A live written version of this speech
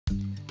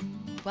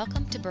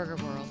Welcome to Burger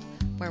World,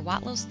 where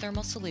Watlow's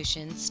thermal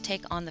solutions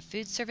take on the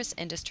food service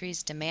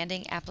industry's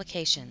demanding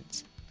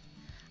applications.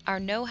 Our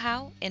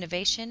know-how,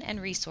 innovation,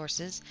 and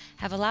resources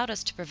have allowed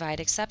us to provide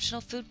exceptional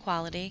food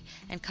quality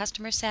and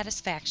customer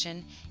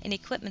satisfaction in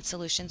equipment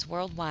solutions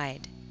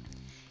worldwide.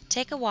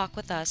 Take a walk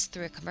with us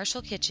through a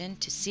commercial kitchen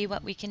to see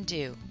what we can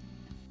do.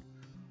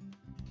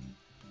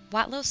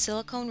 Watlow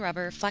silicone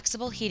rubber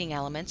flexible heating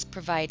elements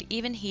provide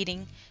even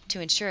heating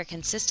to ensure a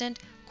consistent,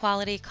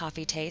 quality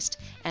coffee taste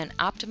and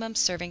optimum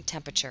serving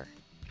temperature.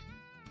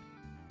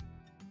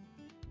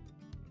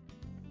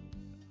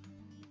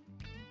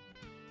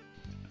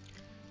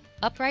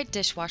 Upright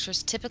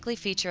dishwashers typically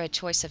feature a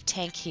choice of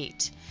tank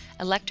heat,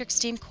 electric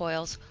steam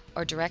coils,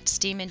 or direct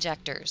steam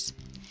injectors.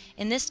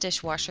 In this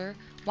dishwasher,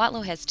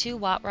 Watlow has two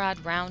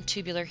Wattrod round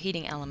tubular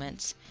heating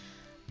elements.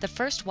 The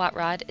first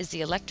Wattrod is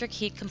the electric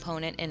heat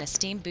component in a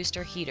steam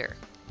booster heater.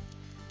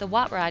 The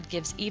Wattrod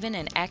gives even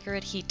and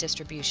accurate heat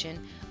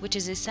distribution, which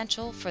is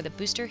essential for the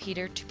booster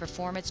heater to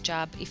perform its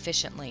job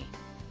efficiently.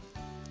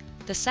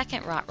 The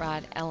second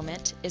Wattrod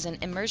element is an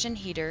immersion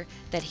heater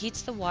that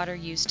heats the water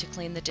used to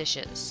clean the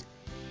dishes.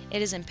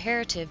 It is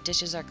imperative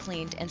dishes are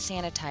cleaned and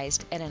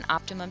sanitized at an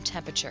optimum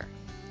temperature.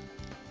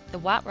 The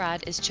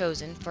Wattrod is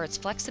chosen for its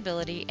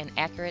flexibility and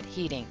accurate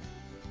heating.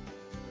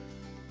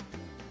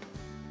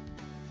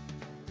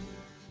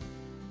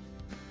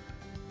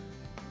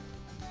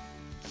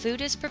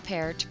 Food is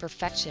prepared to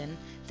perfection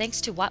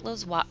thanks to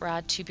Watlow's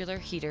Wattrod tubular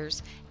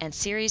heaters and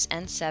Series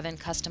N7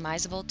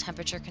 customizable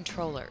temperature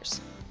controllers.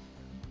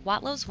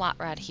 Watlow's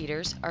Wattrod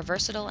heaters are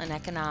versatile and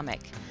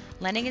economic,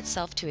 lending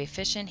itself to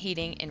efficient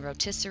heating in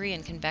rotisserie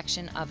and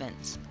convection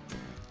ovens.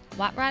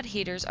 Wattrod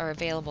heaters are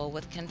available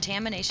with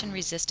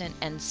contamination-resistant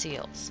end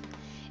seals.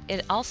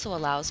 It also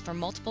allows for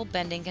multiple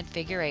bending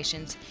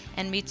configurations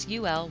and meets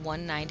UL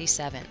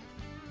 197.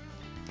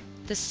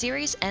 The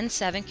Series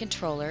N7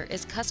 controller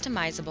is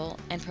customizable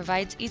and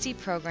provides easy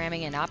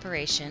programming and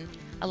operation,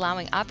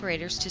 allowing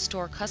operators to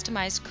store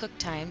customized cook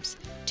times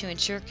to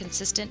ensure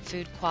consistent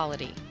food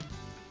quality.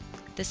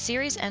 The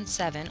Series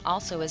N7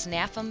 also is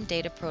NAFM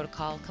data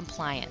protocol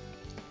compliant.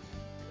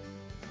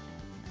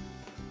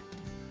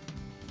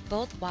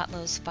 Both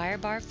Watlow's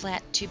FIREBAR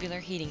flat tubular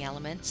heating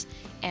elements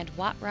and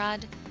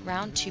Wattrod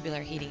round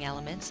tubular heating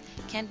elements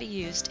can be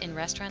used in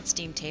restaurant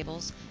steam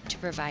tables to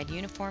provide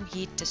uniform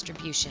heat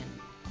distribution.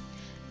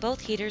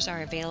 Both heaters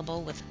are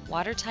available with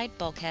watertight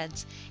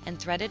bulkheads and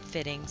threaded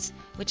fittings,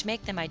 which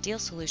make them ideal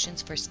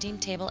solutions for steam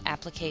table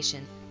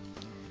application.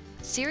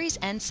 Series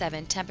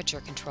N7 temperature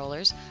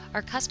controllers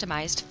are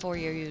customized for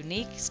your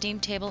unique steam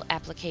table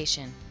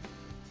application.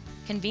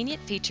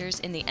 Convenient features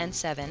in the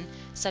N7,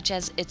 such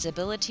as its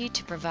ability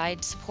to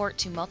provide support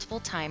to multiple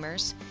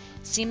timers,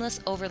 seamless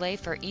overlay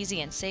for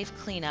easy and safe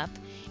cleanup,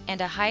 and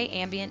a high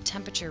ambient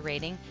temperature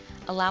rating,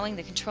 allowing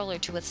the controller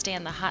to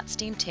withstand the hot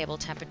steam table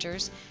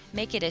temperatures,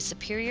 make it a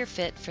superior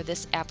fit for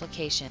this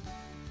application.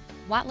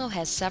 Watlow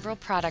has several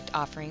product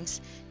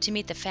offerings to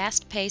meet the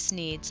fast-paced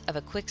needs of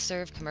a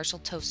quick-serve commercial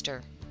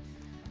toaster.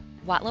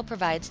 Watlow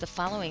provides the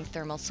following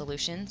thermal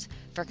solutions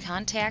for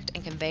contact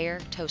and conveyor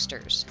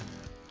toasters: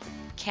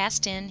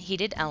 cast-in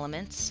heated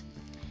elements,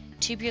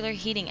 tubular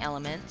heating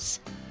elements,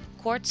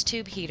 quartz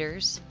tube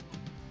heaters,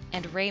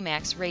 and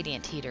Raymax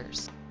radiant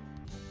heaters.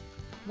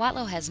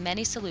 Watlow has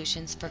many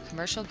solutions for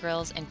commercial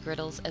grills and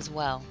griddles as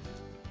well.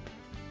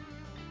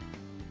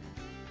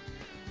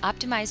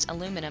 Optimized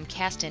aluminum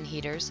cast-in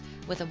heaters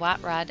with a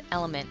Wattrod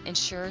element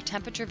ensure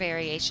temperature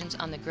variations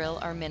on the grill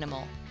are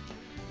minimal.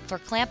 For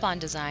clamp-on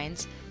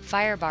designs,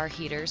 FIREBAR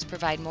heaters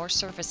provide more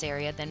surface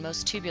area than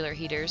most tubular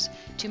heaters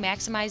to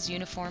maximize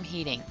uniform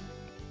heating.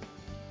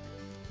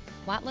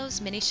 Watlow's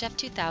MiniChef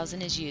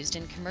 2000 is used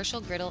in commercial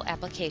griddle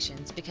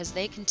applications because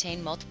they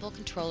contain multiple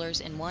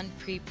controllers in one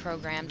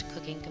pre-programmed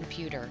cooking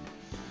computer.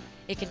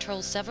 It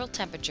controls several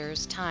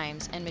temperatures,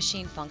 times, and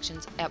machine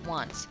functions at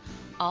once,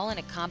 all in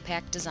a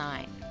compact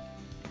design.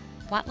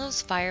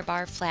 Watlow's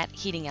FIREBAR flat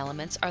heating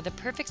elements are the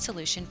perfect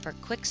solution for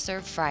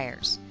quick-serve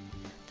fryers.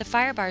 The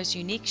FIREBAR's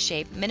unique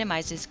shape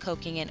minimizes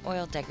coking and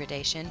oil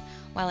degradation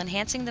while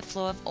enhancing the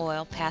flow of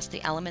oil past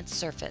the element's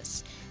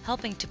surface,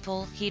 helping to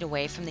pull heat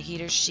away from the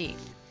heater's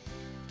sheath.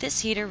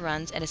 This heater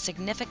runs at a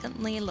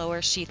significantly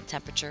lower sheath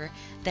temperature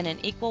than an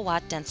equal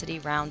watt density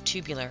round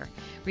tubular,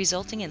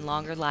 resulting in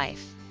longer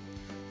life.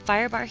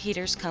 FIREBAR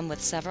heaters come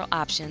with several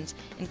options,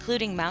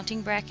 including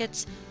mounting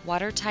brackets,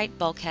 watertight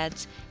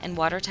bulkheads, and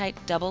watertight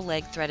double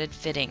leg threaded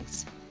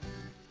fittings.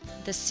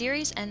 The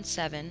Series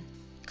N7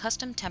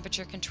 custom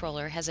temperature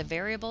controller has a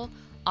variable,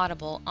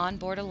 audible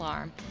onboard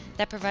alarm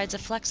that provides a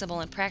flexible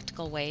and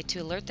practical way to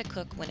alert the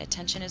cook when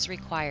attention is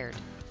required.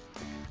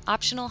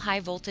 Optional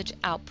high-voltage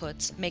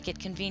outputs make it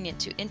convenient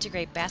to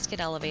integrate basket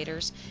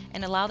elevators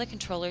and allow the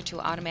controller to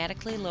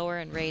automatically lower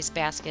and raise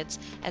baskets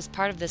as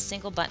part of the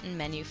single-button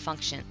menu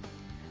function.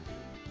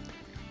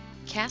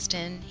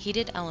 Cast-in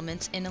heated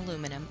elements in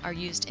aluminum are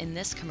used in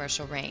this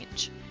commercial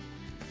range.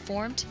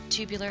 Formed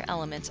tubular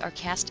elements are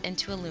cast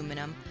into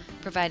aluminum,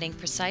 providing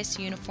precise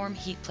uniform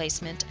heat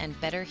placement and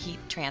better heat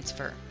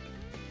transfer.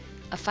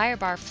 A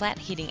FIREBAR flat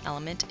heating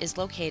element is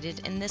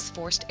located in this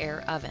forced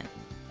air oven.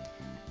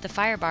 The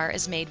FIREBAR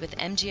is made with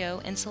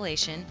MgO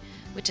insulation,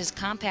 which is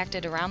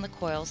compacted around the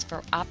coils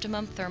for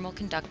optimum thermal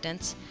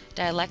conductance,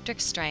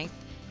 dielectric strength,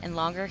 and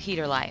longer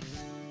heater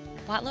life.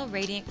 Watlow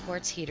radiant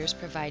quartz heaters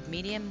provide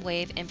medium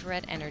wave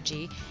infrared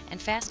energy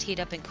and fast heat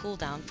up and cool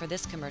down for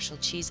this commercial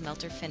cheese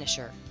melter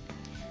finisher.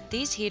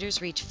 These heaters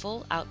reach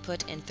full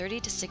output in 30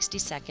 to 60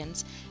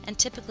 seconds and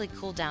typically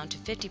cool down to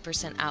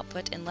 50%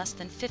 output in less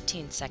than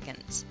 15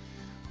 seconds.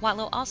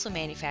 Watlow also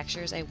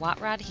manufactures a Watt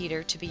Rod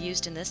heater to be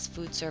used in this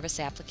food service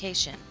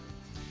application.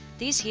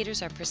 These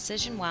heaters are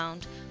precision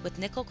wound with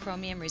nickel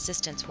chromium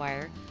resistance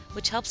wire,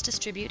 which helps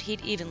distribute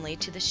heat evenly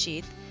to the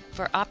sheath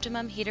for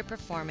optimum heater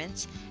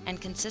performance and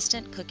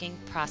consistent cooking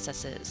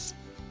processes.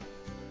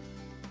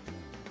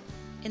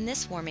 In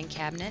this warming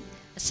cabinet,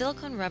 a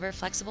silicone rubber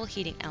flexible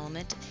heating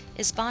element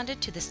is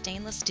bonded to the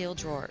stainless steel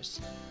drawers.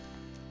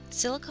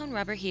 Silicone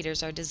rubber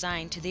heaters are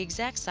designed to the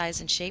exact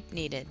size and shape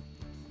needed.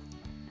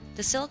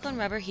 The silicone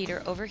rubber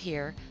heater over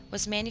here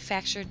was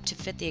manufactured to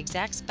fit the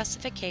exact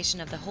specification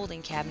of the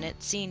holding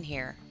cabinet seen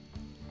here.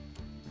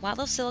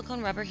 Watlow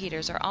silicone rubber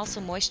heaters are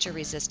also moisture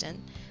resistant,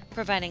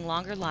 providing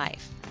longer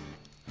life.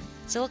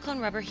 Silicone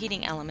rubber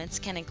heating elements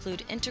can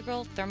include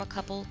integral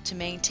thermocouple to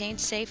maintain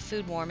safe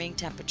food warming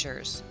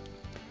temperatures.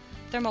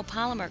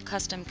 Thermopolymer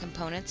custom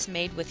components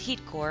made with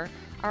heat core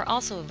are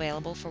also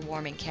available for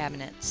warming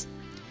cabinets.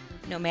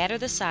 No matter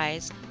the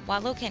size,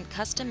 Watlow can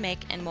custom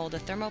make and mold a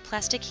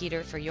thermoplastic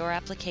heater for your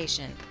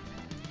application.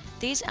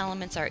 These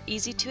elements are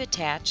easy to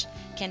attach,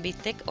 can be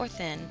thick or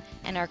thin,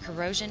 and are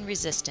corrosion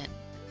resistant.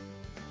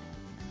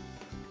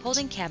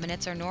 Holding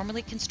cabinets are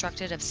normally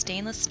constructed of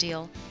stainless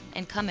steel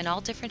and come in all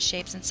different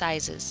shapes and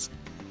sizes.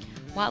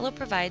 Watlow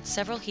provides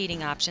several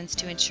heating options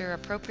to ensure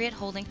appropriate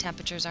holding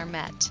temperatures are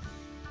met.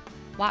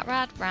 Watt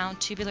Rod round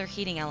tubular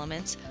heating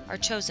elements are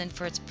chosen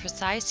for its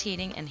precise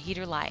heating and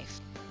heater life.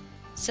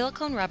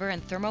 Silicone rubber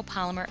and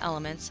thermopolymer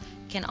elements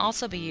can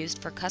also be used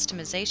for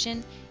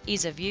customization,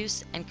 ease of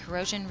use, and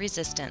corrosion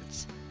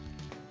resistance.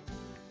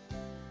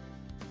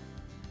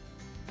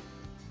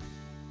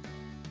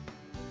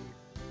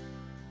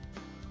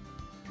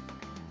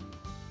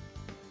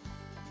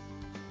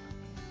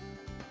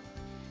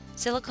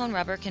 Silicone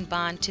rubber can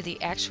bond to the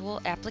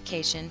actual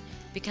application,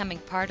 becoming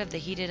part of the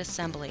heated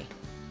assembly.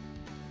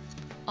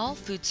 All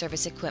food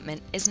service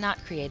equipment is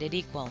not created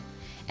equal,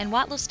 and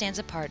Watlow stands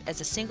apart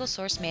as a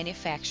single-source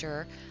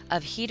manufacturer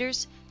of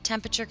heaters,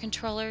 temperature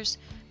controllers,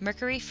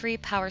 mercury-free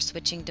power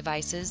switching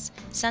devices,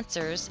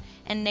 sensors,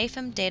 and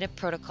NAFEM data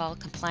protocol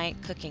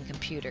compliant cooking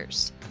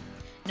computers.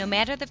 No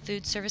matter the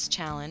food service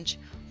challenge,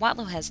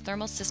 Watlow has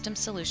thermal system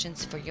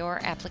solutions for your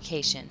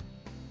application.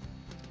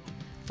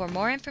 For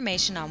more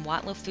information on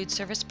Watlow food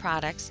service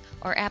products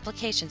or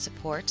application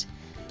support,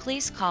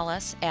 please call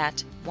us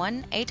at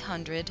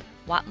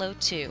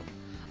 1-800-WATLOW2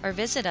 or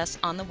visit us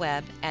on the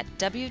web at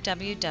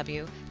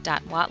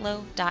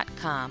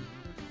www.watlow.com.